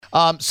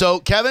So,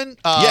 Kevin,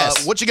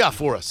 Yes. what you got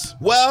for us?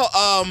 Well,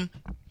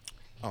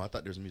 I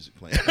thought there was music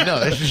playing. No,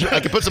 I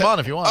can put some on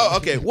if you want. Oh,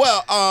 okay.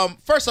 Well,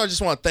 first I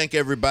just want to thank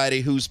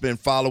everybody who's been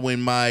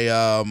following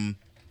my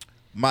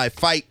my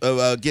fight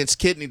against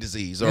kidney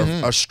disease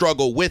or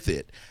struggle with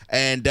it.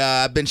 And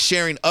I've been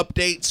sharing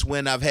updates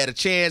when I've had a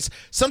chance.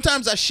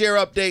 Sometimes I share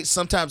updates,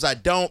 sometimes I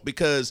don't,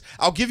 because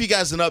I'll give you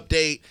guys an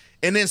update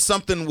and then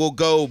something will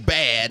go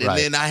bad. And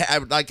Right. then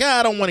I'm like,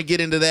 I don't want to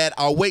get into that.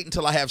 I'll wait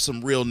until I have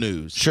some real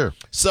news. Sure.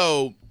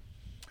 So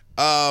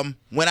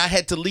when I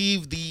had to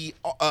leave the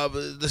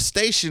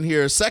station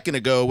here a second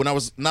ago, when I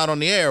was not on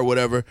the air or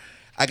whatever,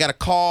 I got a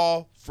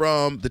call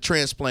from the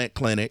transplant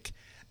clinic,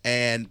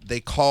 and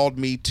they called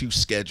me to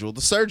schedule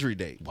the surgery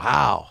date.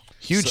 Wow.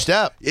 Huge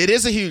step. It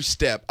is a huge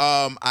step.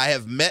 I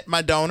have met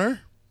my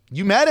donor.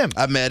 You met him.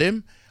 I met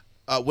him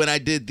when I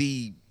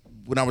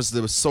was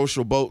the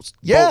social boat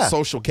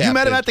social captain. You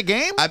met him at the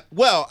game?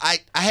 I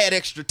had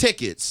extra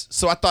tickets,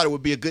 so I thought it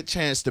would be a good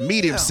chance to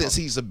meet him since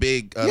he's a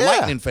big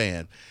Lightning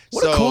fan.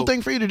 What a cool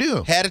thing for you to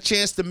do. Had a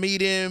chance to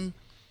meet him.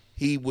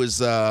 He was,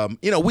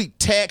 we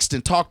text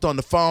and talked on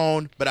the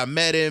phone, but I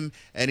met him,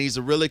 and he's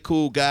a really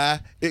cool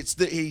guy. He's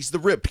the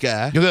ripped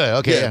guy. Good.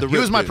 Okay. Yeah, He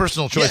was my ripped dude.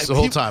 personal choice the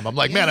whole time. I'm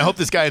like, man, I hope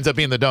this guy ends up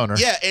being the donor.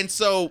 Yeah, and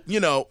so,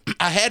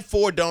 I had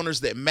 4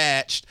 donors that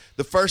matched.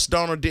 The first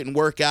donor didn't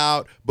work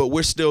out, but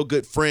we're still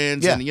good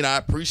friends. Yeah. And, I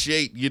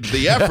appreciate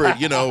the effort.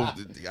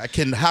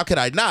 How could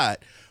I not?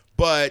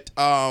 But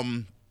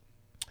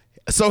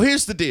so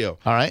here's the deal.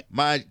 All right.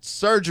 My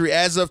surgery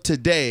as of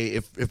today,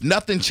 if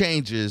nothing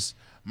changes,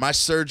 my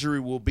surgery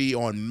will be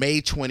on May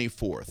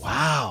 24th.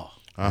 Wow.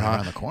 Right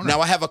around the corner.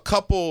 Now, I have a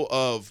couple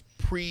of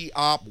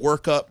pre-op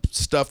workup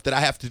stuff that I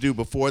have to do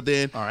before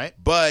then. All right.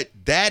 But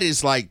that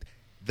is like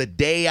the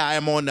day I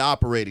am on the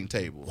operating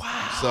table.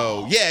 Wow.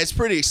 So, yeah, it's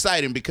pretty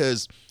exciting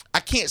because I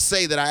can't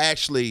say that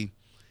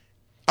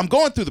I'm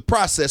going through the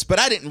process, but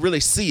I didn't really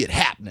see it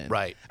happening.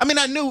 Right. I mean,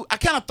 I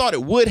kind of thought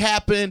it would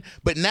happen,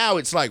 but now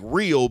it's like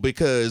real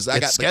because I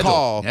got scheduled. the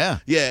call. Yeah.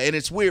 Yeah, and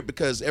it's weird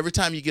because every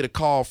time you get a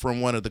call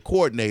from one of the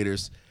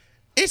coordinators,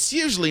 it's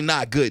usually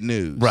not good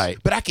news. Right.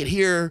 But I could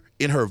hear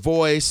in her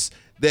voice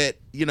that,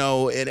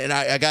 and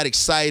I got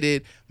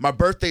excited. My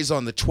birthday's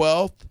on the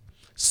 12th,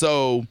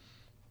 so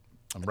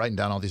I'm writing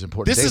down all these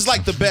important this dates. is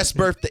like the best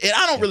birthday. And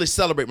I don't really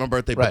celebrate my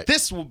birthday, Right. but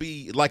this will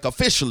be like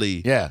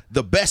officially Yeah.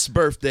 the best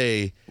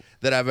birthday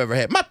that I've ever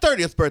had. My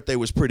 30th birthday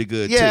was pretty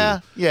good, too.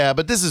 Yeah,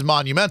 but this is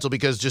monumental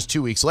because just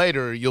 2 weeks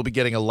later, you'll be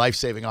getting a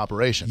life-saving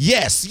operation.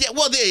 Yes. Yeah.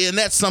 Well, and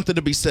that's something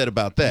to be said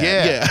about that.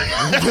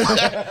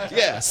 Yeah.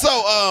 Yeah. So,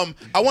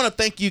 I want to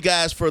thank you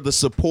guys for the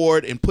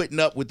support and putting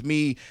up with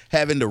me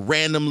having to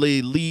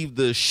randomly leave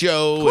the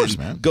show course, and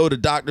man. go to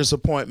doctor's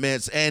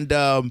appointments. And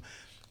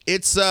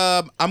it's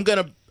I'm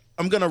gonna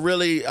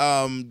really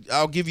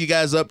I'll give you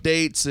guys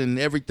updates and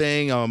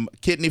everything.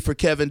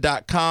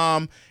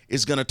 Kidneyforkevin.com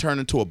is gonna turn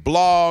into a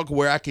blog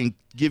where I can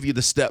give you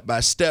the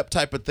step-by-step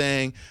type of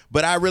thing.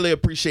 But I really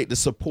appreciate the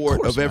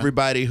support of man.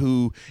 everybody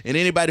and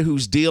anybody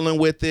who's dealing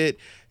with it.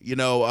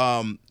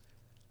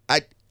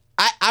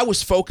 I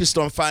was focused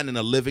on finding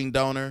a living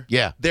donor.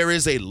 Yeah. There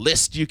is a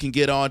list you can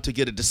get on to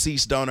get a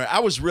deceased donor.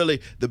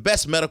 The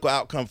best medical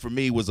outcome for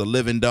me was a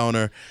living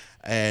donor.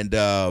 And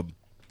I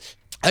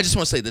just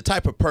want to say the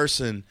type of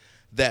person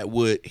that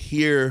would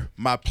hear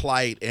my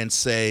plight and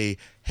say,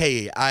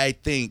 hey, I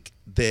think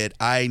that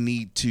I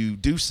need to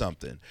do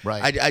something.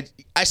 Right.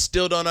 I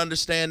still don't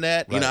understand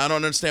that. Right. I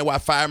don't understand why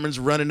firemen's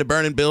running to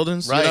burning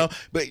buildings. Right.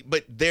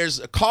 But there's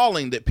a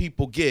calling that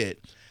people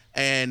get.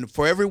 And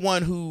for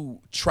everyone who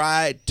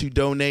tried to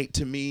donate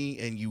to me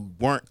and you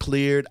weren't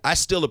cleared, I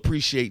still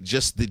appreciate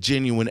just the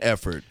genuine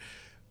effort.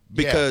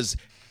 Because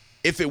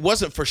if it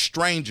wasn't for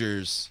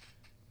strangers,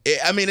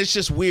 it's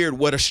just weird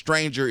what a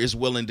stranger is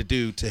willing to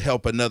do to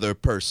help another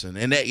person.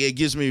 And that it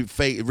gives me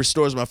faith, it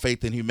restores my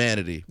faith in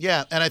humanity.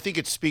 Yeah, and I think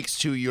it speaks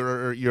to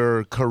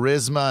your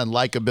charisma and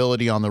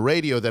likability on the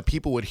radio that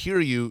people would hear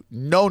you,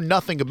 know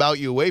nothing about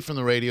you away from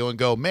the radio, and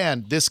go,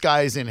 man, this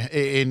guy's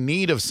in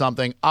need of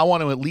something. I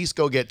want to at least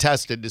go get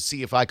tested to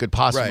see if I could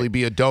possibly Right.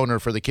 be a donor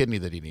for the kidney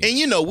that he needs.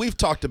 And we've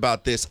talked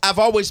about this. I've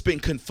always been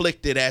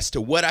conflicted as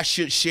to what I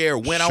should share,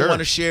 when Sure. I want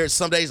to share it.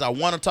 Some days I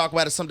want to talk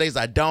about it, some days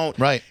I don't.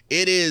 Right.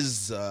 It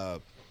is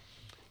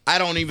I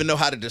don't even know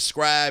how to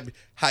describe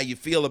how you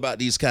feel about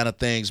these kind of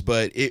things,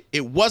 but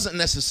it wasn't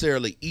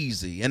necessarily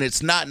easy, and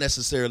it's not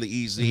necessarily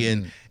easy.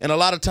 And a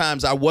lot of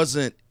times I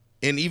wasn't,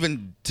 and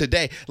even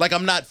today, like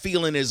I'm not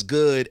feeling as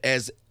good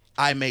as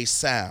I may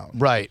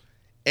sound. Right.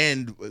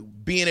 And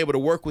being able to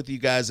work with you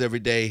guys every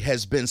day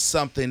has been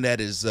something that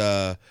has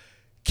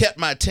kept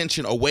my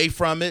attention away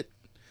from it.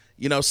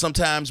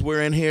 Sometimes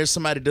we're in here,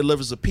 somebody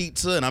delivers a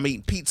pizza, and I'm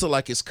eating pizza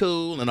like it's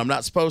cool, and I'm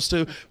not supposed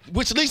to,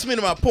 which leads me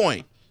to my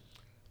point.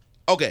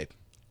 Okay,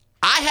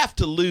 I have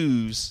to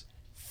lose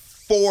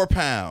 4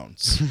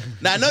 pounds.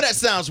 Now, I know that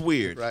sounds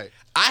weird. Right.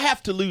 I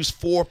have to lose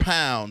 4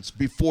 pounds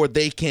before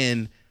they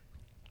can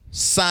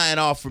sign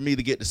off for me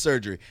to get the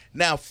surgery.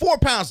 Now, 4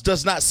 pounds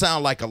does not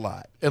sound like a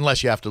lot.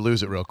 Unless you have to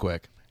lose it real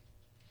quick.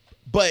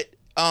 But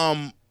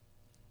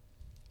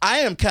I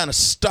am kind of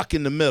stuck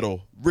in the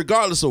middle.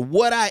 Regardless of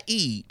what I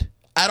eat,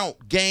 I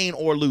don't gain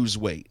or lose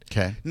weight.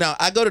 Okay. Now,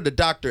 I go to the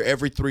doctor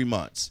every 3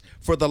 months.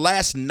 For the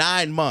last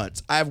 9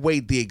 months, I've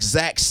weighed the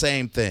exact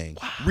same thing.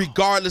 Wow.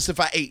 Regardless if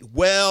I ate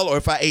well or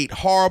if I ate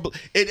horrible.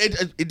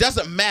 It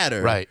doesn't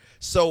matter. Right.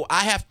 So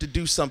I have to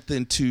do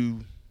something to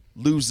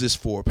lose this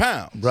 4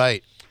 pounds.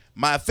 Right.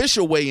 My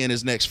official weigh-in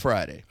is next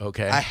Friday.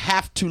 Okay. I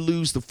have to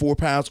lose the 4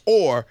 pounds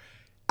or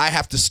I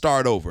have to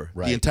start over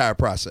the entire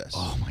process.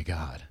 Oh, my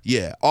God.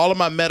 Yeah. All of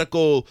my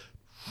medical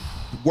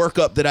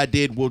workup that I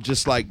did will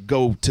just like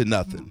go to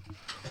nothing.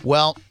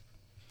 Well,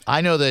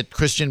 I know that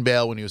Christian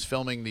Bale, when he was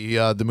filming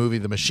the movie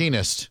The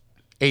Machinist,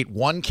 ate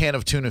 1 can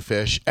of tuna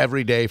fish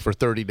every day for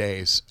 30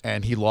 days,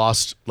 and he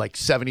lost like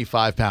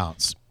 75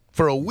 pounds.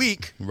 For a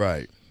week,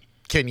 Right.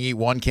 can you eat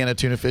 1 can of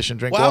tuna fish and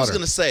drink Well, water? I was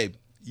going to say,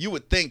 you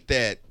would think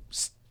that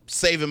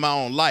saving my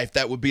own life,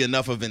 that would be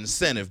enough of an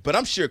incentive. But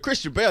I'm sure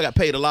Christian Bale got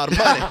paid a lot of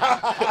money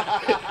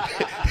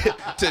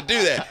to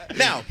do that.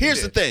 Now,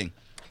 here's the thing.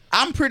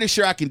 I'm pretty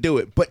sure I can do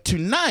it. But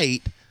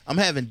tonight, I'm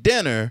having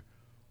dinner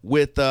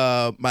with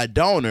my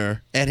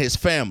donor and his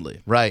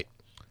family. Right.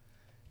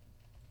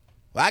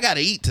 Well, I got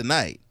to eat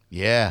tonight.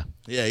 Yeah.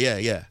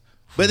 Yeah.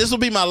 But this will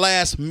be my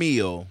last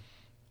meal.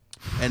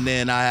 And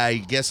then I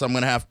guess I'm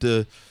going to have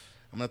to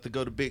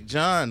go to Big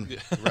John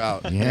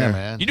route. Yeah,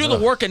 man. You doing the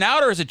working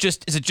out, or is it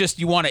just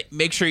you want to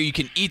make sure you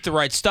can eat the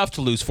right stuff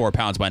to lose 4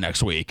 pounds by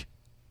next week?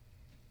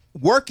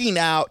 Working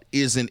out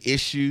is an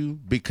issue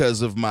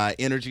because of my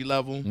energy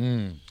level.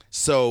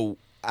 So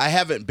I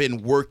haven't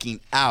been working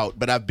out,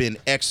 but I've been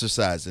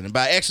exercising. And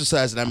by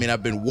exercising, I mean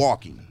I've been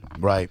walking.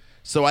 Right.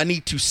 So I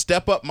need to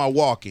step up my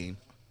walking.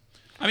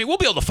 I mean, we'll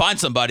be able to find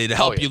somebody to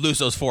help you lose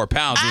those 4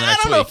 pounds in the I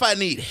next don't week. know if I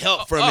need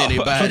help from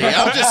anybody.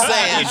 I'm just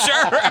saying.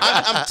 Sure.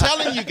 I'm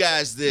telling you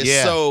guys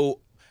this, so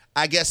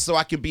I guess so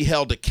I can be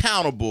held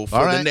accountable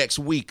for the next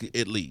week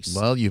at least.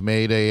 Well, you've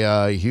made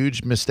a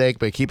huge mistake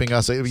by keeping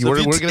us. We're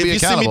going to be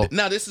accountable.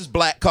 Now, this is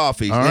black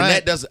coffee, and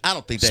that doesn't. I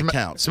don't think that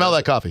counts. Smell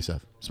that coffee,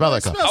 Seth. Smell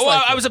that coffee.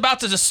 I was about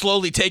to just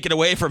slowly take it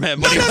away from him.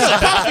 No,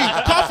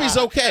 coffee's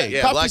okay.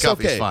 Yeah, coffee's black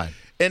coffee's okay. fine.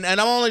 And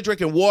I'm only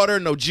drinking water,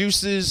 no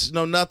juices,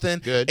 no nothing.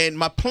 Good. And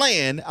my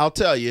plan, I'll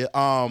tell you,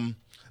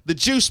 the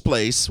juice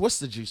place. What's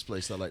the juice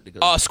place I like to go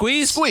to?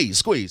 Squeeze?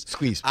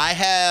 Squeeze. I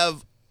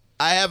have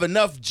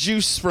enough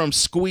juice from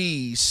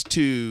Squeeze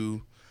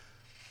to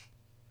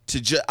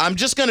I'm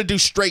just gonna do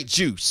straight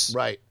juice.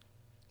 Right.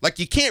 Like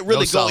you can't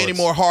really go any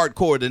more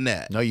hardcore than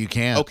that. No, you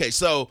can't. Okay,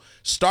 so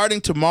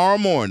starting tomorrow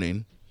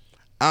morning,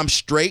 I'm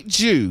straight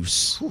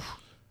juice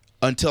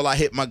until I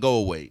hit my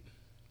goal weight.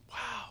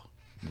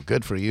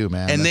 Good for you,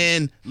 man. And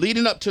then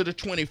leading up to the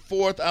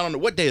 24th, I don't know.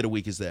 What day of the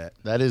week is that?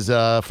 That is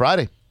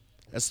Friday.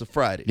 That's the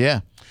Friday.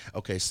 Yeah.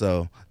 Okay,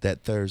 so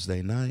that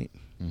Thursday night,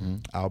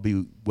 I'll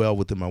be well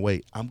within my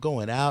weight. I'm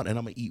going out and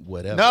I'm going to eat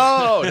whatever.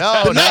 No.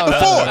 The night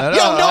before.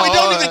 It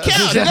don't even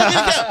count. It doesn't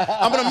even count.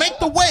 I'm going to make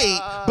the weight,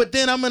 but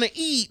then I'm going to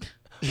eat.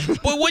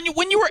 But when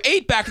you were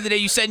 8 back in the day,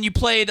 you said you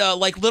played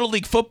like Little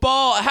League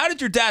football. How did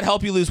your dad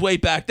help you lose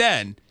weight back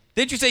then?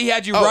 Didn't you say he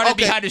had you running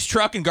behind his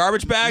truck in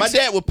garbage bags? My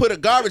dad would put a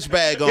garbage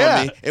bag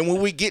on me, and when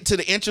we get to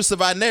the entrance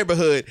of our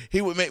neighborhood, he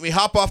would make me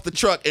hop off the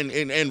truck and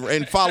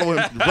follow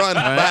him, run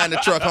behind the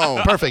truck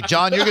home. Perfect.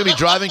 John, you're going to be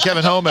driving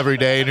Kevin home every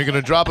day, and you're going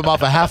to drop him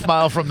off a half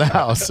mile from the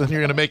house, and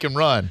you're going to make him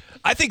run.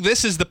 I think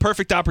this is the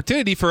perfect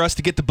opportunity for us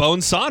to get the Bone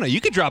sauna.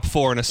 You could drop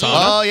 4 in a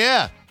sauna. Oh,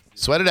 yeah.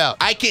 Sweat it out.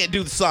 I can't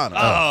do the sauna.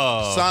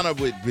 Sauna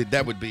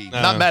would be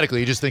not medically.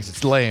 He just thinks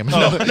it's lame.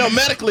 No,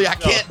 medically I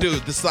can't do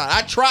the sauna.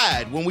 I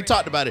tried when we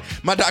talked about it.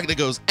 My doctor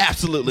goes,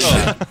 absolutely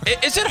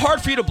not. Is it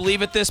hard for you to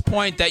believe at this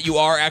point that you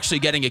are actually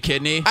getting a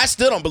kidney? I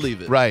still don't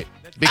believe it. Right.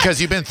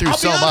 Because you've been through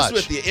so much. I'll be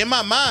honest with you. In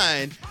my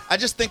mind, I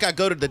just think I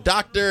go to the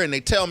doctor and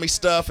they tell me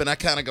stuff and I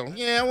kind of go,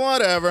 yeah,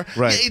 whatever.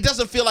 Right. It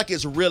doesn't feel like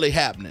it's really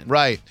happening.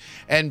 Right.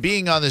 And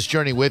being on this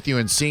journey with you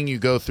and seeing you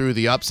go through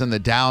the ups and the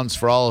downs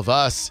for all of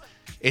us,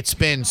 it's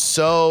been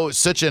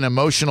such an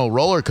emotional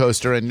roller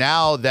coaster. And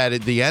now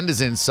that the end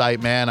is in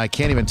sight, man, I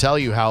can't even tell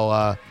you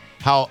how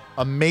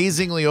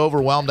amazingly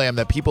overwhelmed I am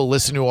that people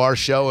listen to our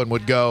show and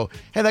would go,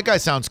 hey, that guy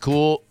sounds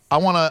cool. I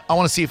want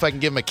to see if I can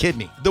give him a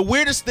kidney. The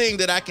weirdest thing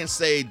that I can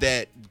say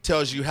that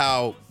tells you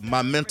how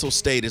my mental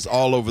state is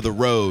all over the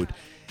road.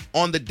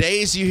 On the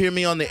days you hear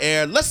me on the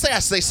air, let's say I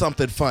say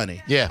something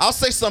funny. Yeah. I'll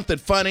say something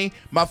funny.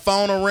 My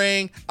phone will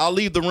ring. I'll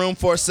leave the room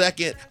for a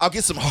second. I'll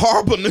get some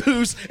horrible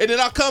news, and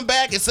then I'll come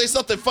back and say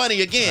something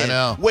funny again. I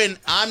know. When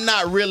I'm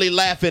not really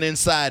laughing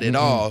inside at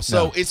all.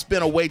 So it's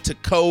been a way to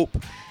cope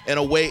and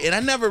a way. And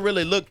I never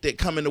really looked at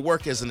coming to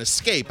work as an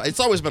escape.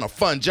 It's always been a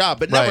fun job,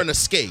 but never an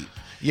escape.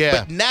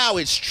 Yeah. But now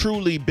it's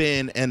truly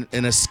been an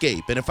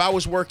escape. And if I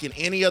was working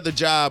any other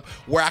job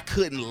where I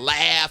couldn't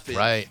laugh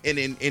and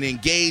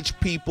engage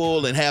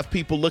people and have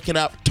people looking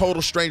out,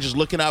 total strangers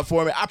looking out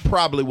for me, I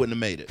probably wouldn't have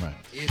made it. Right.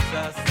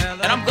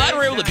 And I'm glad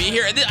we're able to be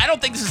here. I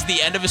don't think this is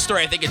the end of his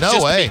story. I think it's No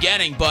just way. the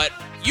beginning. But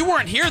you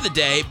weren't here the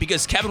day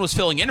because Kevin was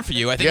filling in for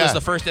you. I think it was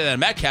the first day that I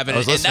met Kevin,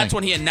 and that's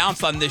when he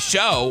announced on this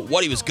show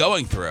what he was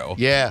going through.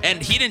 Yeah.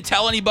 And he didn't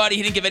tell anybody.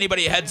 He didn't give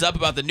anybody a heads up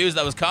about the news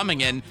that was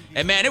coming, and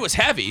man, it was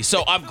heavy.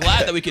 So I'm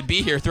glad that we could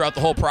be here throughout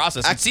the whole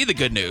process and see the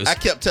good news. I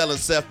kept telling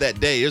Seth that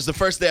day. It was the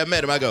first day I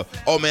met him. I go,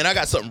 oh, man, I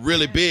got something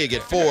really big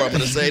at 4. I'm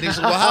going to say. And he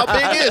said, well, how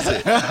big is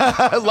it?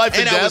 Life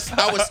and death.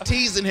 I was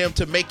teasing him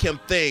to make him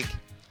think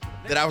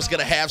that I was going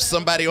to have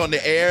somebody on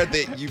the air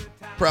that you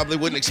probably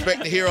wouldn't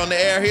expect to hear on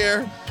the air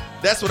here.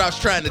 That's what I was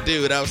trying to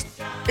do. And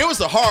it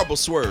was a horrible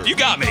swerve. You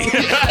got me.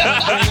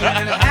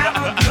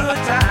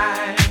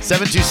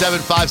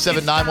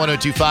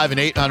 727-579-1025 and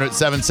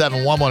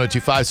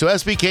 800-771-1025. So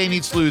SBK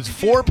needs to lose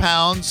 4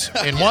 pounds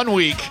in 1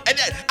 week. And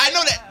I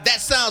know that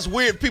sounds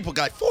weird. People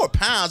go, 4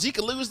 pounds? You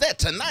can lose that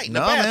tonight in the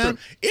bathroom. Man.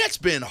 It's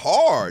been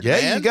hard,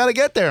 man. You got to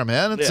get there,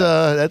 man. It's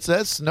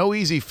that's no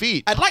easy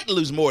feat. I'd like to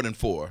lose more than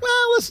 4.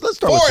 Well, let's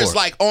start with 4 is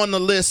like on the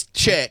list,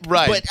 check.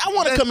 Right. But I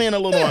want to come in a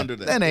little under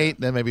that. Then 8,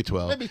 then maybe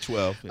 12. Maybe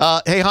 12. Yeah.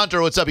 Hey, Hunter,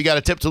 what's up? You got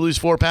a tip to lose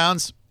 4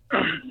 pounds?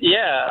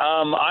 Yeah,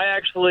 I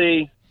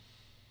actually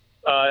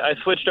I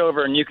switched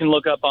over, and you can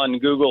look up on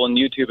Google and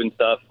YouTube and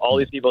stuff. All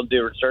these people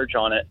do research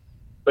on it.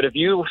 But if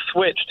you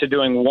switch to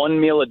doing 1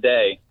 meal a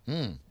day,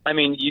 I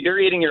mean, you're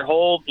eating your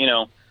whole,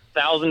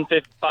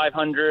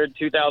 1,500,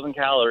 2,000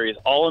 calories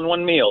all in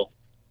 1 meal,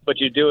 but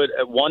you do it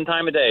at one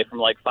time a day from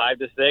like 5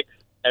 to 6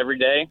 every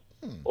day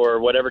or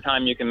whatever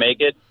time you can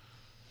make it,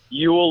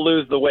 you will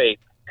lose the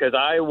weight. Because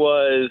I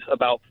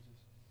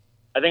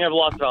think I've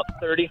lost about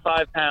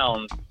 35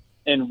 pounds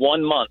in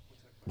 1 month.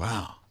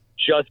 Wow.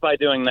 Just by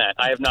doing that.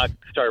 I have not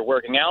started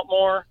working out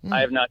more.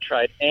 I have not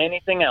tried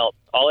anything else.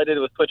 All I did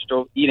was switch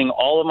to eating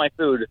all of my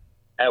food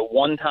at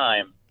one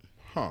time,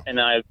 and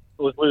I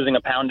was losing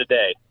a pound a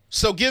day.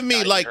 So give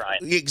me,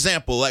 the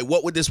example. Like,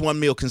 what would this 1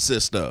 meal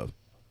consist of?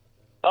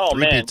 Oh,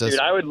 3 man, pizzas. dude,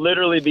 I would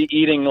literally be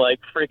eating,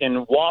 like,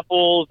 freaking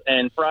waffles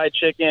and fried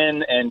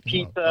chicken and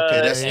pizza. Okay,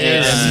 that's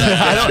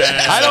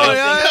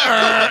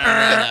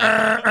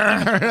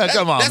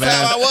Come on, that's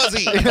man. how I was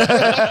eating.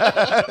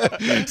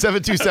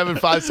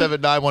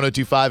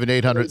 727-579-1025 and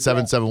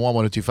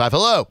 800-771-1025.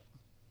 Hello.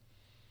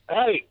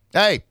 Hey.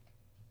 Hey.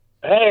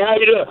 Hey, how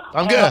you doing?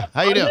 I'm good.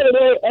 How you doing?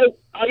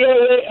 I got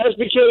an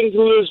SBK to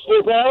lose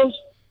 4 pounds.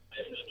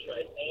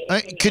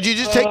 Could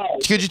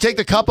you take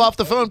the cup off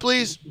the phone,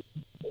 please?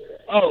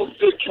 Oh,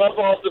 the cup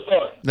off the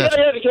phone. Yeah,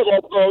 the cup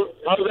off the phone.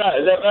 How's that?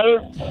 Is that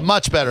better?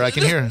 Much better. I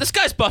can hear. This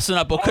guy's busting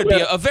up what could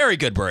be a very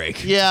good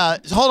break. Yeah.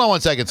 Hold on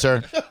 1 second,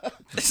 sir.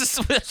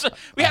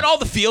 We had all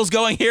the feels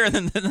going here, and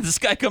then this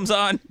guy comes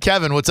on.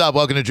 Kevin, what's up?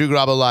 Welcome to Drew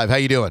Garabo Live. How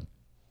you doing?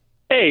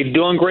 Hey,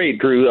 doing great,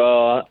 Drew.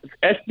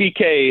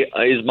 SBK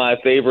is my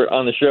favorite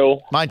on the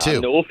show. Mine too.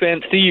 No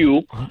offense to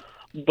you,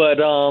 but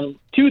 2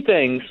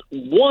 things.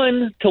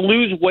 1, to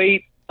lose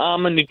weight,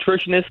 I'm a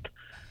nutritionist.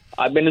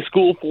 I've been to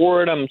school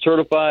for it. I'm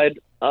certified.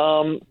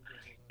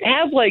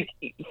 Have like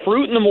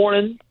fruit in the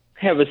morning,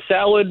 have a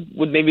salad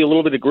with maybe a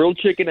little bit of grilled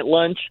chicken at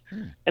lunch,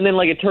 and then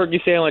like a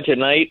turkey sandwich at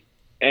night,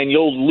 and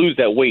you'll lose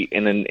that weight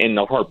in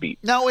a heartbeat.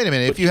 Now, wait a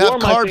minute. If you have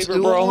carbs,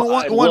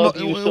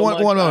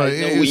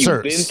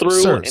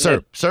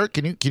 sir,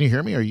 can you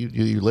hear me? Are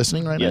you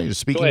listening right now? You're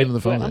speaking into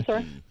the phone. I'm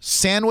sorry.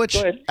 Sandwich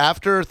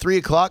after 3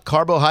 o'clock,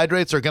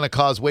 carbohydrates are going to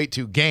cause weight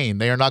to gain.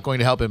 They are not going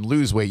to help him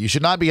lose weight. You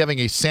should not be having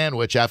a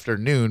sandwich after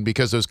noon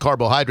because those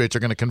carbohydrates are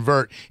going to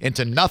convert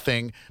into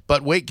nothing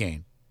but weight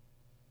gain.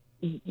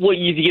 Well,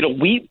 you get a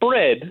wheat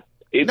bread.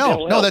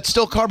 No, that's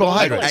still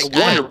carbohydrates. Like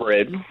Wonder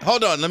Bread.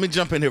 Hold on, let me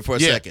jump in here for a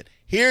second.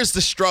 Here's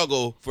the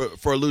struggle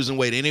for losing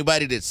weight.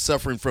 Anybody that's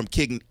suffering from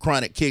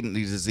chronic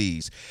kidney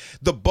disease,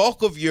 the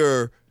bulk of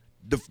your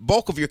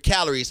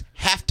calories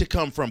have to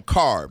come from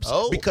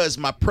carbs because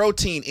my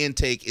protein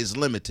intake is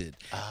limited.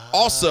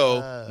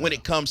 Also, when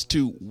it comes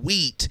to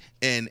wheat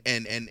and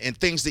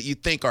things that you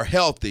think are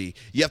healthy,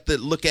 you have to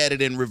look at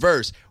it in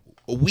reverse.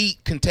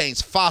 Wheat contains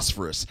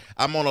phosphorus.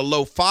 I'm on a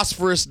low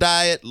phosphorus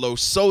diet, low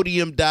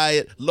sodium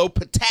diet, low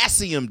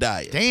potassium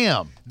diet.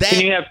 Damn.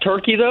 Can you have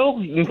turkey though?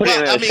 You can put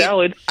it in a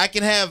salad. I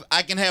can have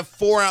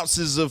 4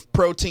 ounces of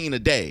protein a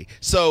day.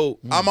 So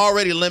I'm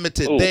already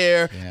limited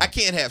there. Yeah. I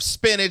can't have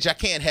spinach. I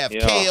can't have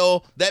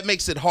kale. That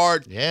makes it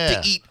hard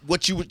to eat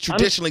what you would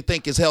traditionally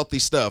think is healthy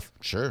stuff.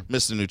 Sure,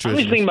 Mr. Nutrition. I'm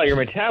just thinking about your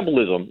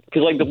metabolism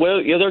because, like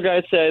the other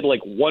guy said,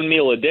 like 1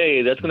 meal a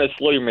day. That's going to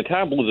slow your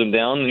metabolism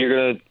down, and you're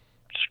going to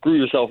screw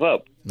yourself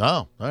up.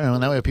 No.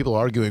 Now we have people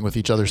arguing with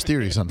each other's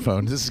theories on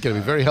phone. This is going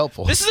to be very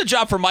helpful. This is a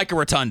job for Micah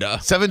Rotunda.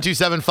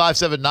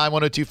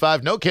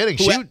 727-579-1025. No kidding.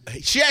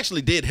 She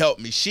actually did help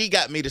me. She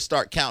got me to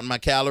start counting my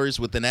calories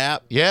with an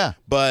app. Yeah.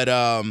 But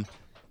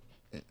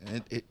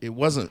it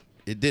wasn't.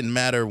 It didn't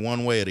matter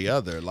one way or the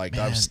other. Like,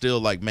 I'm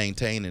still like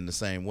maintaining the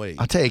same weight.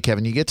 I'll tell you,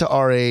 Kevin, you get to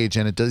our age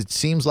and it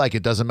seems like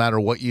it doesn't matter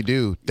what you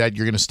do, that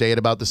you're going to stay at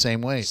about the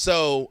same weight.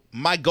 So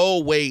my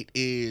goal weight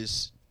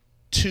is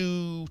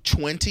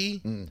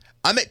 220.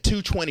 I'm at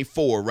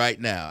 224 right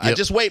now. Yep. I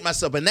just weighed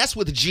myself, and that's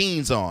with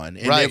jeans on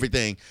and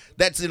everything.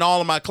 That's in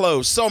all of my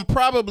clothes. So I'm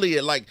probably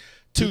at like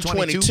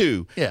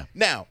 222. Yeah.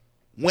 Now,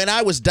 when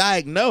I was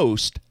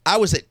diagnosed, I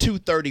was at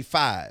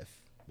 235.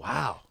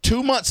 Wow.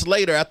 2 months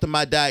later, after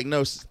my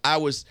diagnosis,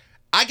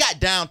 I got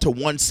down to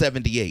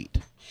 178.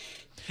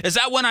 Is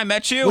that when I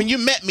met you? When you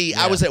met me,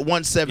 I was at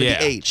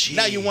 178. Yeah.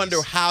 Now you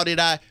wonder how did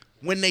I?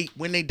 When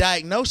they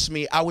diagnosed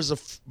me,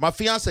 my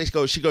fiance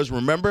goes,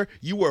 remember,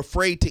 you were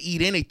afraid to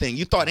eat anything.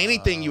 You thought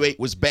anything you ate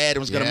was bad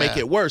and was going to make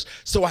it worse.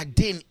 So I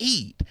didn't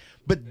eat.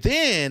 But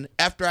then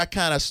after I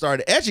kind of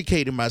started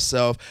educating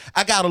myself,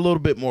 I got a little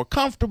bit more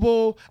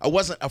comfortable. I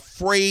wasn't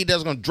afraid that I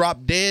was going to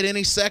drop dead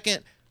any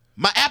second.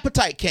 My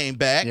appetite came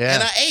back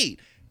and I ate.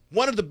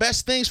 One of the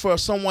best things for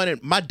someone,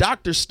 my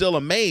doctor's still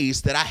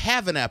amazed that I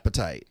have an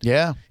appetite.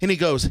 Yeah. And he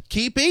goes,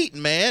 keep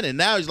eating, man. And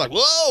now he's like,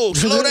 whoa,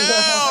 slow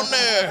down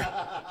there.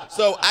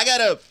 So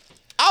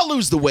I'll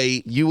lose the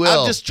weight. You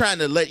will. I'm just trying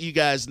to let you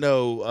guys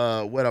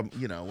know what I'm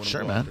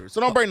going through.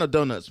 So don't bring no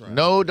donuts, right?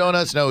 No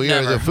donuts, no.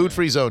 You're Never. the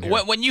food-free zone here.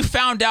 When you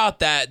found out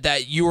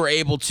that you were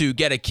able to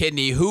get a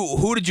kidney,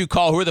 who did you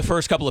call? Who were the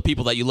first couple of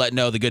people that you let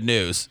know the good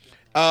news?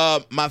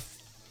 My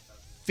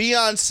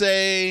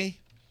fiance,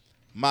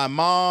 my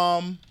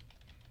mom,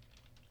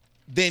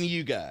 then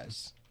you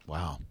guys.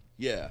 Wow.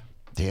 Yeah.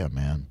 Damn,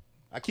 man.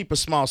 I keep a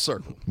small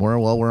circle.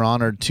 We're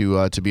honored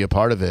to be a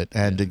part of it.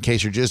 And in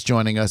case you're just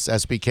joining us,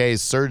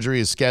 SBK's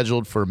surgery is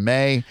scheduled for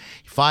May.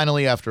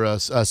 Finally, after a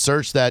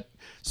search that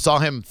saw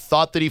him,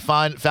 thought that he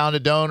found a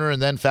donor,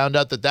 and then found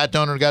out that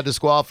donor got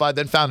disqualified,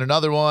 then found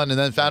another one, and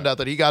then found out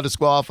that he got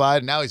disqualified,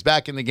 and now he's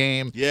back in the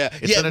game. Yeah.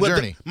 It's been a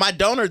journey. My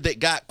donor that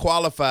got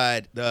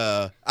qualified,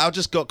 I'll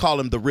just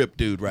call him the Rip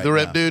Dude right now. The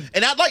Rip Dude.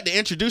 And I'd like to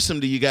introduce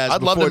him to you guys.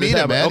 I'd love to before this meet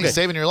him, happens. man. Okay. He's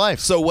saving your life.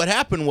 So what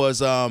happened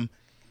was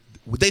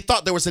they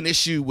thought there was an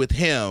issue with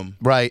him.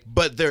 Right.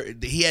 But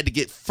he had to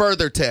get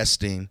further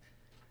testing.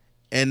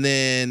 And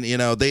then,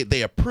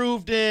 they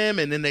approved him.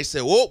 And then they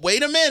said, whoa,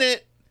 wait a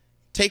minute.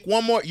 Take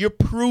one more. You're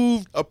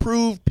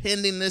approved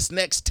pending this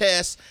next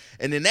test.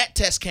 And then that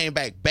test came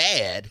back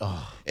bad.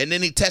 Oh. And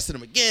then he tested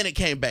him again. It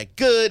came back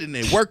good. And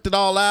they worked it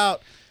all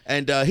out.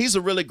 And he's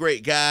a really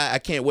great guy. I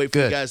can't wait for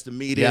you guys to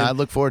meet him. Yeah, I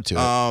look forward to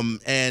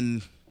it.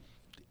 And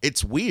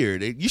it's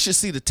weird. You should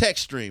see the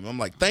text stream. I'm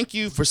like, thank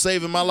you for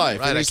saving my life.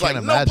 Right, and he's I can't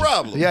like, imagine. no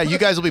problem. Yeah, you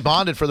guys will be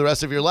bonded for the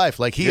rest of your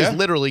life. Like, he is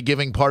literally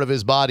giving part of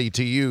his body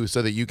to you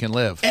so that you can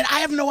live. And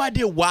I have no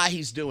idea why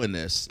he's doing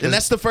this. And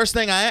that's the first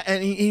thing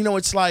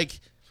it's like,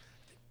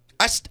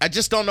 I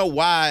just don't know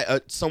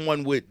why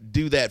someone would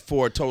do that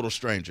for a total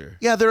stranger.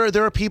 Yeah,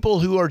 there are people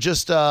who are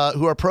just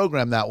who are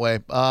programmed that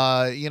way,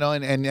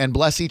 and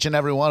bless each and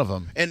every one of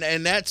them.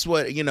 And that's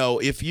what,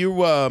 if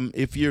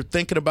you're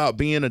thinking about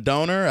being a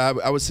donor,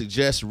 I would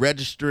suggest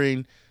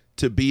registering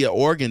to be an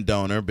organ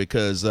donor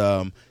because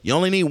you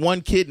only need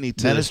one kidney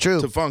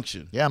to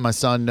function. Yeah, my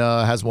son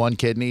has one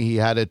kidney. He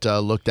had it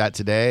looked at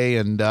today,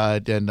 and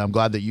I'm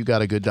glad that you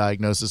got a good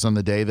diagnosis on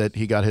the day that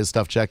he got his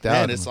stuff checked out.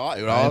 Man, it's all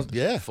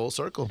full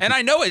circle. And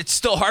I know it's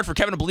still hard for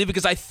Kevin to believe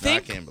because I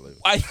can't believe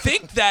it. I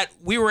think that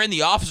we were in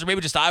the office, or maybe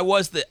just I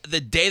was,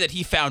 the day that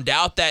he found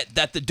out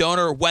that the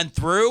donor went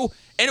through.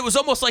 And it was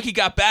almost like he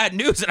got bad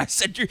news. And I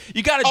said, you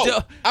got to do.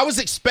 I was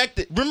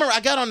expecting. Remember,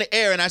 I got on the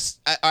air and I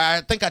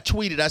think I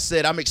tweeted. I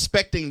said, I'm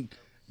expecting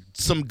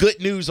some good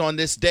news on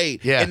this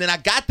date. Yeah. And then I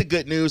got the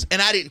good news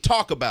and I didn't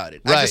talk about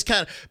it. Right. I just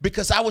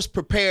because I was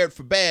prepared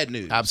for bad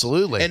news.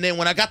 Absolutely. And then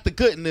when I got the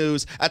good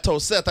news, I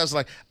told Seth, I was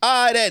like,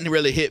 that didn't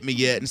really hit me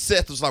yet. And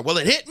Seth was like, well,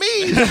 it hit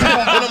me. And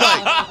I'm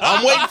like,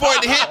 I'm waiting for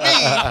it to hit me.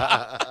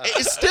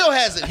 It still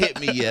hasn't hit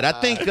me yet. I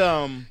think.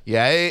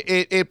 Yeah,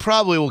 it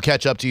probably will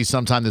catch up to you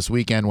sometime this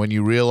weekend when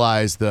you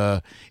realize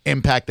the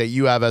impact that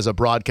you have as a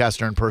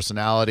broadcaster and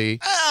personality.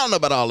 I don't know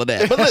about all of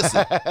that. But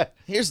listen,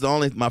 here's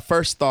my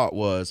first thought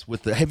was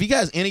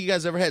have any of you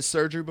guys ever had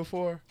surgery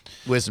before?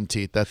 Wisdom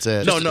teeth, that's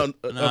it. No, No,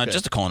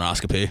 just a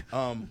colonoscopy.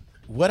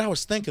 What I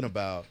was thinking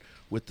about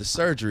with the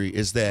surgery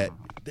is that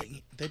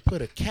they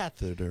put a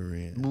catheter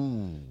in.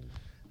 Ooh.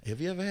 Have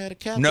you ever had a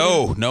catheter?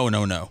 No.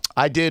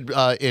 I did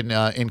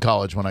in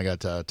college when I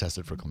got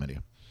tested for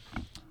chlamydia.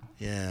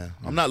 Yeah,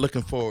 I'm not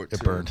looking forward to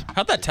it. Burned.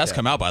 How'd that test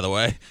come out, by the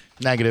way?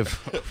 Negative.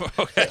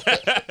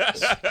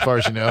 As far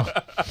as you know.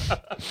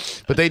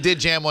 But they did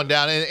jam one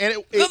down, and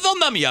they'll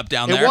numb you up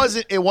down there.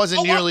 It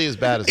wasn't nearly as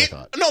bad as I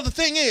thought. No, the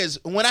thing is,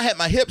 when I had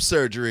my hip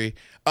surgery,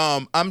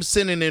 I'm in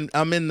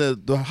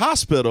the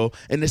hospital,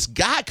 and this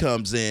guy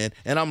comes in,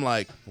 and I'm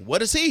like,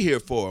 what is he here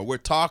for? We're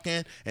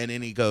talking, and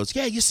then he goes,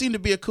 yeah, you seem to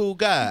be a cool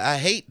guy. I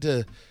hate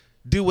to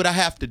do what I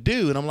have to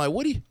do. And I'm like,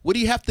 what do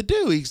you have to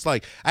do? He's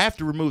like, I have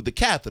to remove the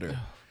catheter.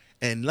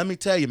 And let me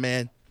tell you,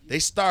 man, they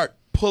start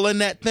pulling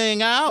that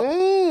thing out,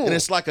 and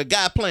it's like a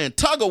guy playing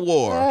tug of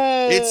war.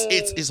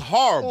 It's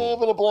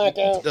horrible.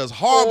 It does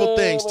horrible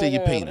things to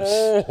your penis.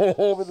 But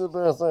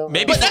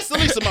that's the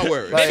least of my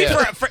worries.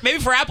 Maybe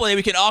for Apple Day,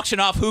 we can auction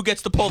off who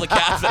gets to pull the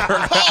catheter.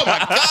 Oh my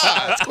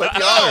God! That's quite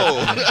the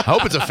honor. I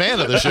hope it's a fan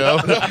of the show.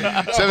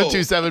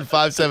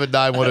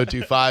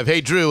 727-579-1025. Hey,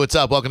 Drew, what's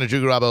up? Welcome to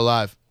Drew Garabo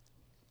Live.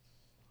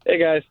 Hey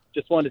guys,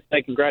 just wanted to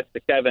say congrats to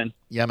Kevin.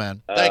 Yeah,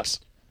 man. Thanks.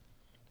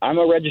 I'm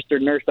a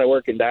registered nurse. I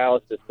work in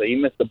dialysis, so you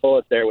missed the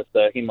bullet there with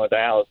the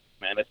hemodialysis,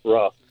 man. It's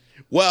rough.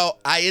 Well,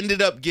 I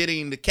ended up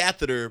getting the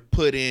catheter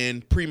put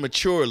in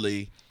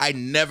prematurely. I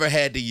never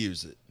had to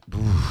use it.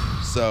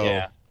 So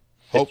Yeah.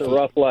 It's hopefully. a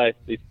rough life.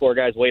 These poor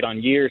guys wait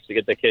on years to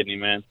get the kidney,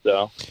 man.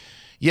 So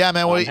Yeah,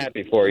 man. I'm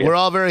happy for you. We're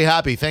all very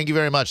happy. Thank you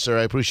very much, sir.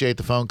 I appreciate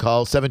the phone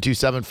call.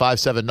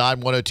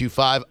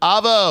 727-579-1025.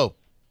 Avo.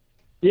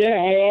 Yeah,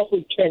 I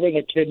offered Kevin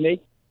a kidney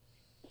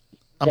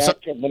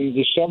back in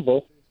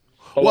December.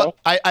 Well,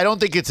 I don't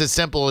think it's as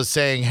simple as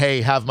saying,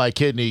 hey, have my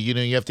kidney. You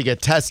know, you have to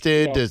get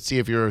tested to see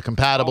if you're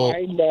compatible.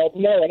 I know,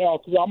 no,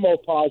 because I'm more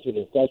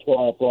positive. That's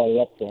why I brought it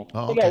up for him.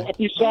 Oh, But no,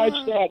 besides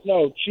that,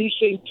 no,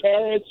 juicing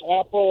carrots,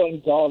 apple,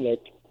 and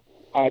garlic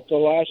the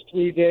last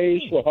 3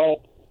 days will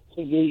help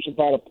to lose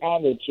about a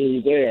pound or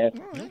two there.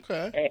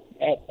 Okay.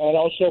 And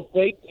also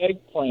baked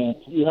eggplant.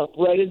 You have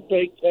breaded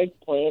baked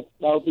eggplant.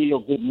 That'll be a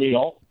good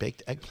meal.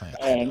 Baked eggplant.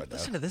 And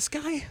Listen to this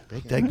guy.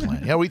 Baked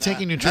eggplant. Yeah, are we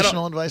taking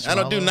nutritional advice? I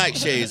from don't do Avo?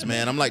 nightshades,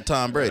 man. I'm like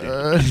Tom Brady.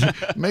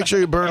 Make sure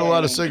you burn a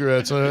lot of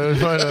cigarettes.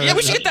 Yeah,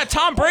 we should get that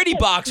Tom Brady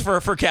box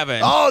for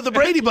Kevin. Oh, the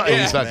Brady box.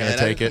 He's not going Man,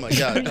 to take it. oh my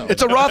God, no.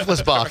 It's a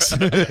Rothfuss box.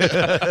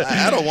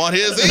 I don't want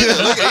his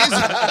either. Look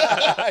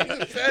at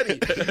he's fatty.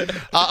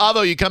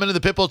 Avo, you coming to the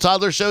Pitbull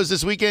Toddler shows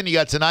this weekend? You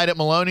got tonight at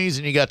Maloney's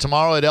and you got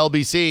tomorrow at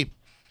LBC.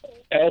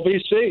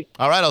 LBC.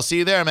 All right, I'll see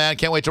you there, man.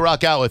 Can't wait to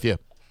rock out with you.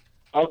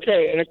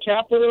 Okay, and a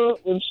catheter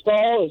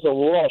install is a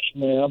rush,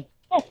 man.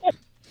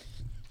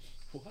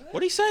 What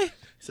do you say? He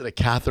said a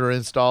catheter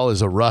install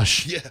is a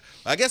rush. Yeah,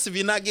 I guess if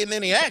you're not getting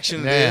any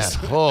action, Man, this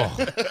that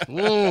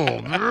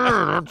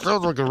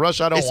sounds like a rush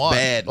I don't It's want.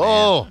 bad, man.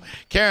 Oh,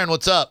 Karen,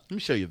 what's up? Let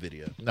me show you a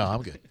video. No,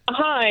 I'm good.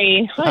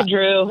 Hi,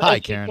 Drew. Hi,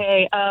 It's Karen.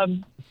 okay. I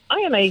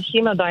am a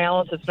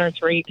hemodialysis nurse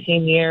for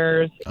 18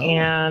 years,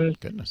 and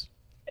Goodness.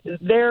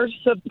 they're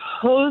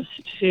supposed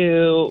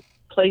to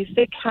place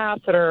a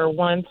catheter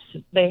once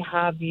they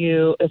have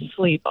you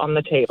asleep on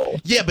the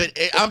table. Yeah, but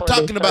I'm before they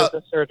talking start about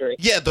the surgery.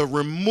 the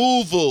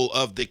removal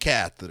of the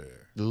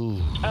catheter. Ooh,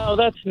 Oh,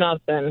 that's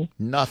nothing.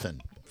 nothing.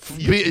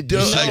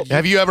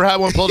 Have you ever had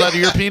one pulled out of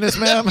your penis,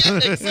 ma'am?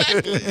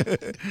 Exactly.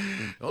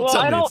 Don't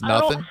tell me it's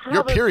nothing.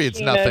 Your period's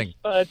penis, nothing.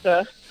 But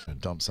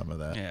Dump some of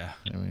that. Yeah.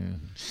 I mean,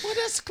 Well,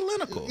 that's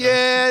clinical.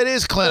 yeah, it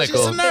is clinical.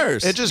 She's a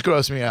nurse. It just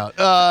grossed me out.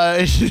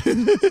 I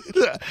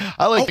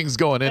like things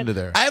going into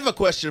there. I have a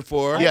question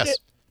for her. Yes.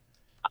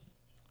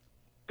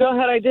 go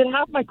ahead. I did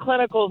have my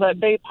clinicals at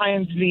Bay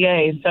Pines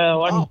VA,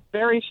 so I'm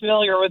very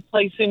familiar with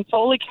placing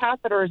Foley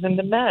catheters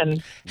into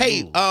men.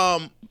 Hey,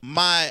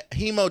 my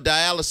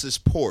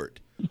hemodialysis port,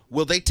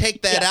 will they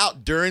take that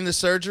out during the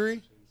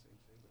surgery?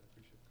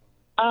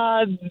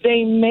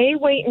 They may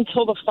wait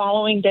until the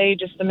following day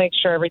just to make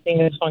sure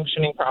everything is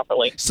functioning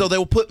properly. So they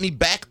will put me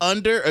back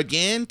under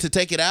again to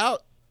take it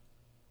out?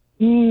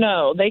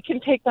 No, they can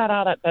take that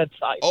out at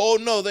bedside. Oh,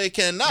 no, they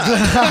cannot.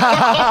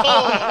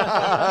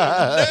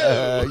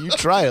 You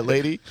try it,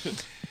 lady.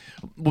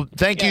 Well,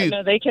 thank you.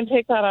 No, they can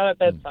take that out at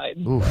bedside.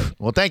 Oof.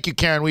 Well, thank you,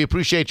 Karen. We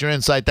appreciate your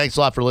insight. Thanks a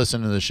lot for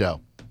listening to the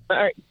show. All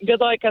right. Good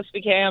luck,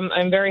 SBK.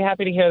 I'm very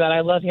happy to hear that.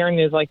 I love hearing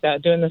news like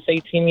that. Doing this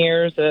 18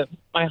 years,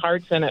 my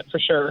heart's in it for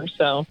sure.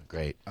 So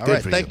great. All Good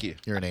right, for thank you.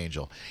 You're an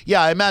angel.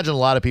 Yeah, I imagine a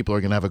lot of people are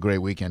going to have a great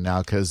weekend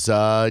now because,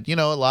 a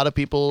lot of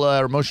people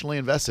are emotionally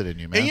invested in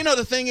you, man. And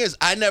the thing is,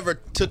 I never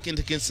took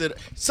into consider.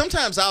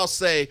 Sometimes I'll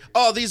say,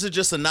 "Oh, these are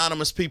just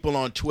anonymous people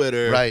on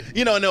Twitter," Right.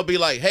 And they'll be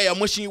like, "Hey, I'm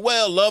wishing you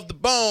well, love the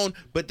bone."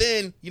 But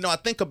then, I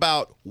think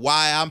about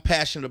why I'm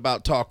passionate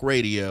about talk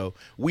radio.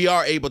 We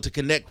are able to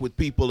connect with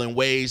people in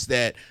ways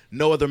that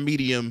no other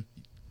medium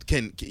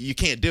you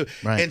can't do.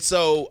 Right. And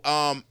so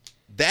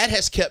that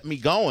has kept me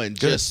going.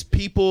 Good. Just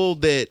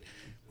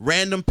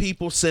random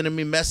people sending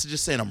me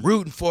messages saying, "I'm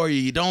rooting for you.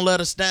 You don't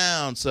let us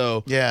down."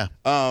 So yeah.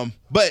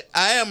 but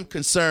I am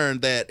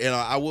concerned that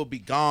I will be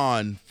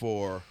gone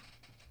for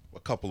a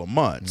couple of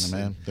months.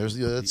 Man,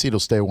 that seat will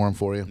stay warm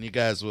for you. And you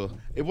guys will.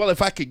 Well,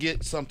 if I could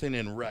get something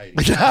in writing.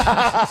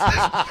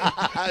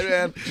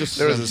 Man,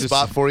 there's a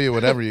spot for you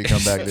whenever you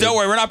come back. Dude. Don't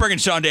worry, we're not bringing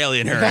Sean Daly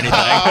in here or anything.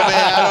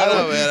 I don't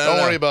know, man. Don't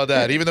worry about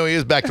that. Even though he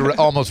is back to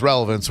almost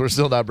relevance, we're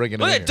still not bringing him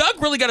Look in at here.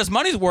 Doug really got his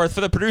money's worth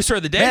for the producer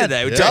of the day Man,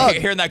 today. We're Doug-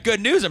 hearing that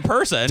good news in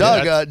person.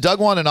 Doug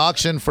won an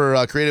auction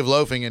for Creative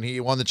Loafing, and he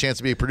won the chance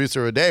to be a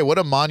producer of a day. What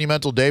a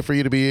monumental day for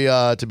you to be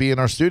in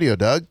our studio,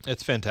 Doug.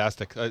 It's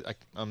fantastic.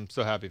 I'm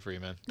so happy for you,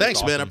 man. Thanks,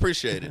 It's man. I awesome.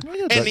 appreciate it. yeah,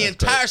 And Doug, the that's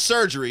entire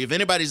surgery, if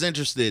anybody's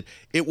interested,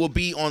 it will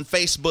be on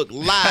Facebook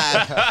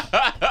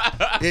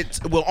Live. It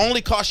will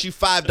only cost you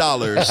 $5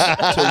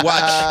 to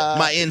watch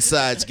my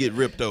insides get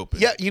ripped open.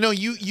 Yeah,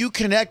 you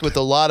connect with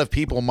a lot of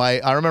people. I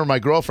remember my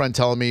girlfriend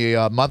telling me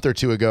a month or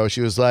two ago,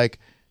 she was like,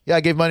 "Yeah,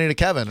 I gave money to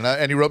Kevin,"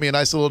 and he wrote me a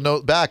nice little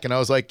note back, and I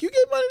was like, "You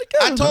gave money to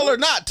Kevin?" I told her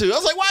not to. I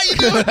was like, "Why are you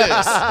doing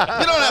this?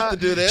 You don't have to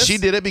do this." She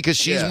did it because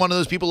she's Yeah. one of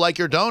those people like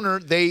your donor.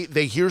 They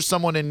hear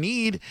someone in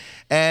need,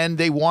 and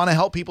they want to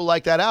help people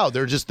like that out.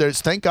 There's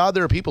thank God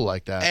there are people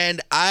like that.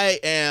 And I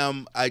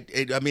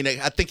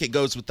think it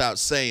goes without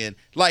saying,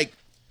 like,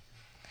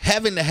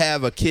 having to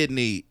have a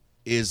kidney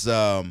is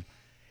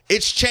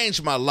it's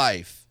changed my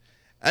life.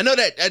 I know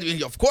that,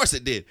 of course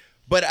it did,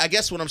 but I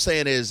guess what I'm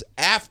saying is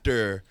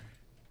after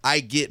I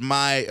get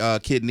my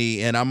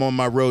kidney and I'm on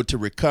my road to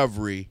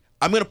recovery,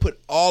 I'm going to put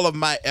all of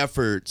my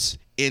efforts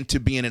into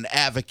being an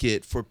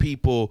advocate for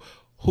people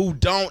who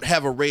don't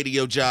have a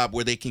radio job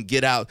where they can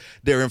get out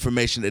their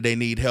information that they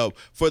need help,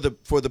 for the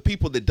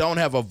people that don't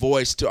have a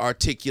voice to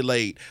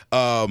articulate,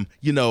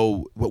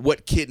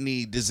 what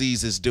kidney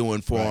disease is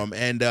doing for them.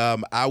 And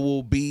I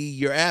will be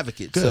your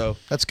advocate. Good. So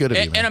that's good of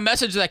you. And a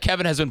message that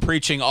Kevin has been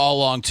preaching all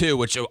along too,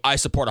 which I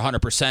support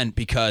 100%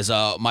 because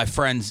my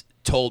friend's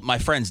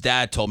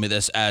dad told me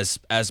this as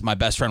my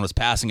best friend was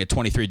passing at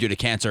 23 due to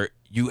cancer.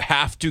 You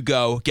have to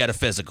go get a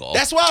physical.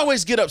 That's why I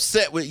always get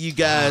upset with you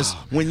guys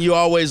when you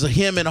always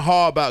hem and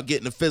haw about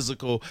getting a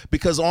physical,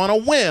 because on a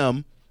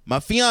whim, my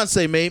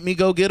fiance made me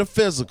go get a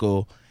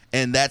physical,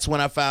 and that's when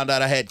I found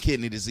out I had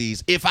kidney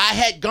disease. If I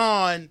had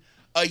gone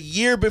a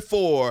year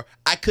before,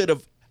 I could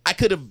have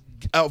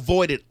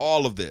avoided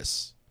all of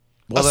this.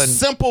 Well, a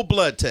simple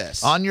blood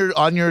test. On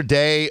your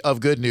day of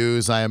good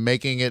news, I am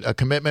making it a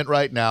commitment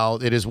right now.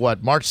 It is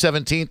what, March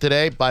 17th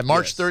today? By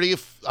March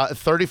 30th,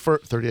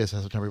 30th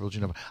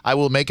September, I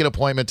will make an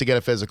appointment to get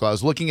a physical. I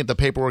was looking at the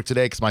paperwork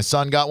today because my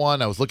son got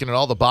one. I was looking at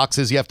all the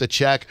boxes you have to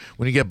check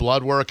when you get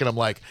blood work, and I'm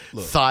like,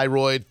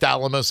 thyroid,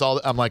 thalamus,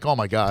 I'm like, oh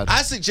my God.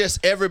 I suggest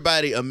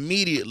everybody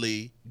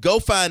immediately go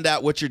find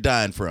out what you're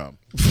dying from.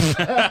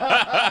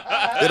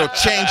 It'll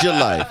change your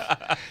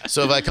life.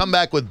 So if I come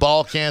back with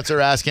ball cancer,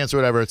 ass cancer,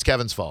 whatever, it's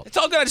Kevin's fault. It's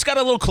all good. I just got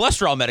a little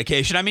cholesterol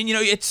medication. I mean,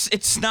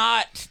 it's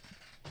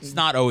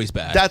not always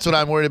bad. That's what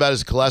I'm worried about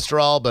is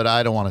cholesterol, but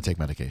I don't want to take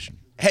medication.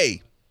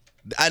 Hey,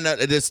 I know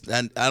this.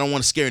 I don't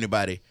want to scare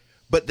anybody,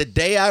 but the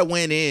day I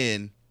went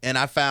in and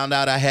I found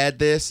out I had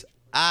this,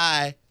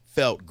 I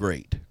felt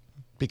great.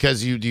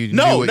 Because you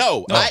No.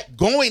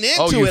 Going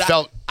into it,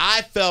 felt.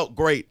 I felt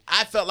great.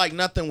 I felt like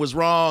nothing was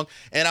wrong,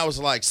 and I was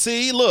like,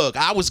 "See, look,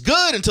 I was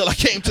good until I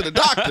came to the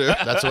doctor."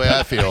 That's the way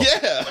I feel.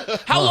 Yeah.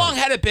 How long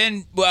had it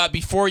been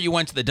before you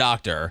went to the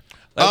doctor?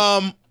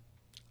 So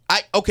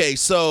I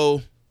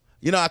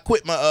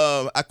quit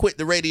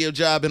the radio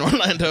job in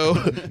Orlando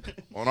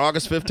on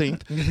August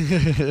 15th,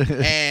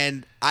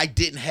 and I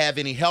didn't have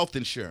any health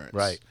insurance.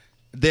 Right.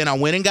 Then I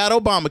went and got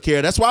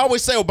Obamacare. That's why I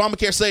always say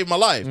Obamacare saved my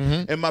life.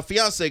 Mm-hmm. And my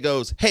fiance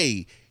goes,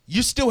 "Hey,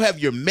 you still have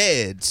your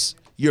meds,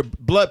 your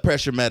blood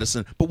pressure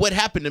medicine. But what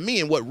happened to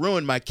me and what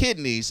ruined my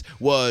kidneys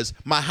was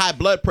my high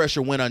blood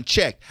pressure went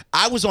unchecked.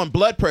 I was on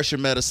blood pressure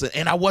medicine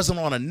and I wasn't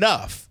on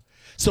enough.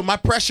 So my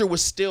pressure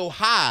was still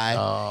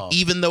high,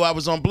 even though I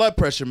was on blood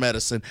pressure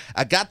medicine.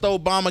 I got the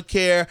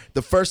Obamacare.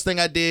 The first thing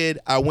I did,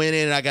 I went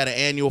in and I got an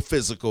annual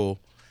physical,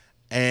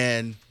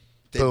 and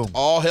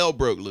all hell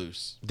broke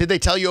loose. Did they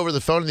tell you over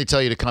the phone, or did they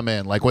tell you to come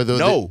in? Like whether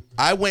No,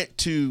 I went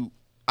to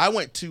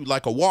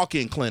like a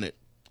walk-in clinic.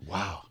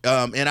 Wow.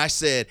 And I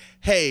said,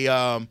 "Hey,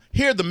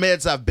 here are the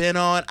meds I've been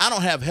on. I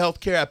don't have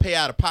health care. I pay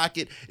out of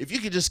pocket. If you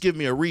could just give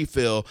me a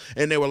refill."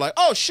 And they were like,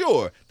 "Oh,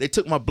 sure." They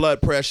took my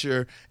blood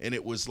pressure, and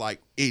it was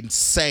like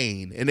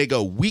insane. And they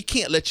go, "We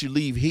can't let you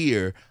leave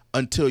here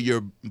until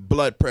your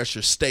blood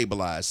pressure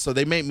stabilized." So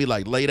they made me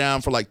like lay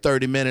down for like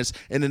 30 minutes.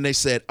 And then they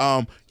said,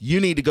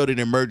 "You need to go to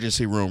the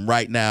emergency room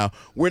right now.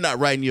 We're not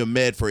writing you a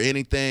med for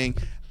anything.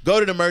 Go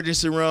to the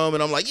emergency room."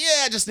 And I'm like,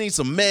 "Yeah, I just need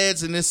some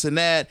meds and this and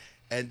that."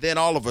 And then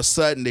all of a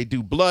sudden they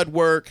do blood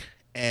work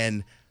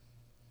and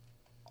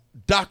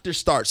doctors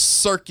start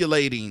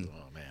circulating.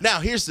 Now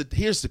here's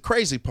the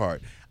crazy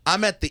part.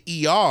 I'm at the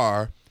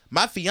ER.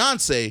 My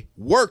fiance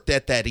worked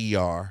at that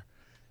ER.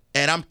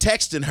 And I'm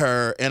texting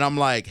her and I'm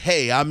like,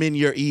 "Hey, I'm in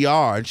your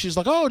ER." And she's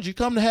like, "Oh, did you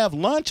come to have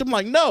lunch?" I'm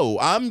like, "No,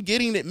 I'm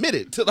getting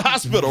admitted to the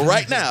hospital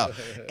right now."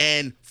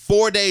 And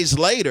 4 days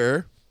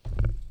later,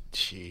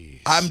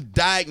 I'm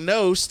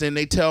diagnosed and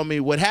they tell me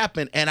what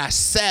happened, and I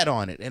sat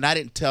on it and I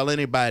didn't tell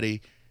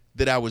anybody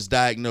that I was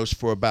diagnosed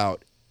for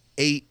about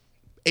eight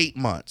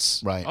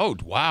months. Right. Oh,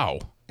 wow.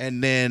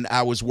 And then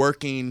I was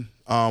working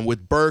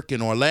with Burke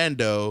in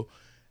Orlando,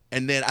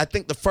 and then I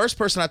think the first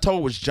person I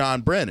told was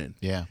John Brennan.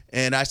 Yeah.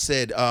 And I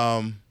said,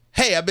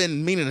 "Hey, I've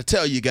been meaning to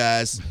tell you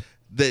guys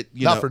that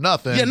not for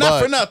nothing." Yeah,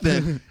 not for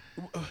nothing.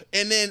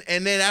 And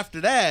then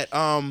after that,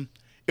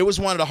 it was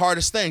one of the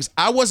hardest things.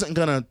 I wasn't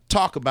gonna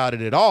talk about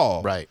it at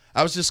all. Right.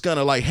 I was just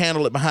gonna like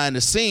handle it behind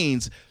the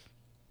scenes.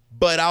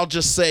 But I'll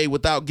just say,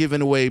 without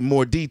giving away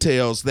more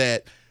details,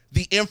 that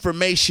the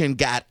information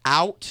got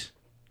out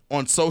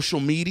on social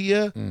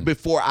media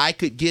before I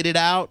could get it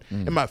out,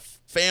 and my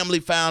family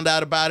found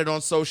out about it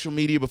on social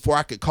media before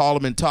I could call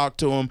them and talk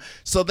to them.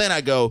 So then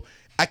I go,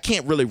 I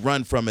can't really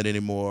run from it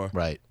anymore.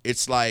 Right.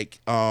 It's like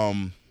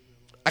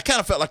I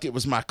kind of felt like it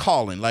was my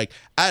calling. Like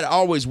I'd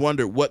always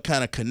wondered what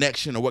kind of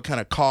connection or what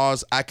kind of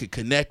cause I could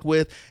connect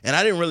with, and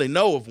I didn't really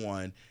know of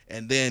one.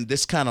 And then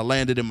this kind of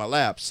landed in my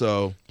lap,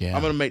 so Yeah.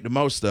 I'm gonna make the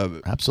most of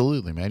it.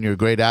 Absolutely, man. You're a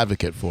great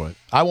advocate for it.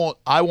 I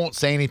won't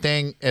say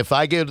anything. If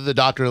I go to the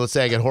doctor, let's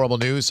say I get horrible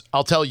news,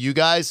 I'll tell you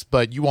guys,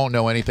 but you won't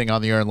know anything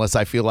on the air unless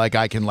I feel like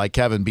I can, like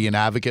Kevin, be an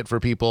advocate for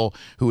people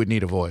who would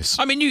need a voice.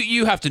 I mean,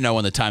 you have to know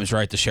when the time's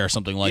right to share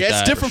something like Yeah, that.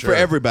 it's different for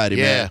everybody,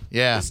 man.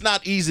 Yeah. It's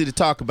not easy to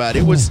talk about.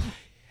 It was.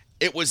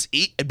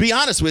 Be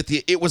honest with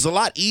you, it was a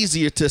lot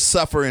easier to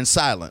suffer in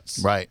silence.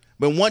 Right.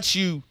 But once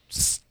you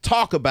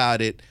talk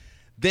about it,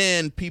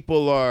 then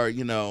people are,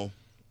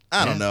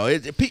 I don't know.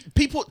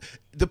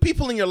 The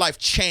people in your life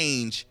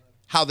change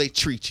how they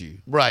treat you.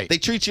 Right. They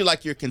treat you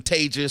like you're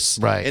contagious.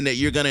 Right. And that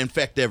you're going to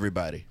infect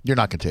everybody. You're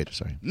not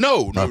contagious, are you?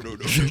 No.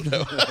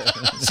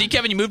 See,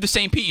 Kevin, you moved to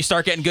St. Pete, you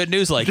start getting good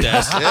news like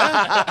this.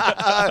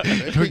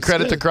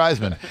 Credit to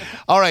Kreisman.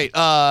 All right.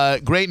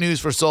 Great news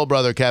for Soul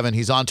Brother Kevin.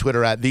 He's on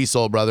Twitter at the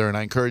Soul Brother, and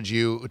I encourage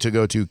you to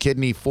go to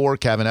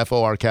kidney4kevin,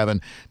 FOR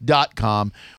Kevin.com,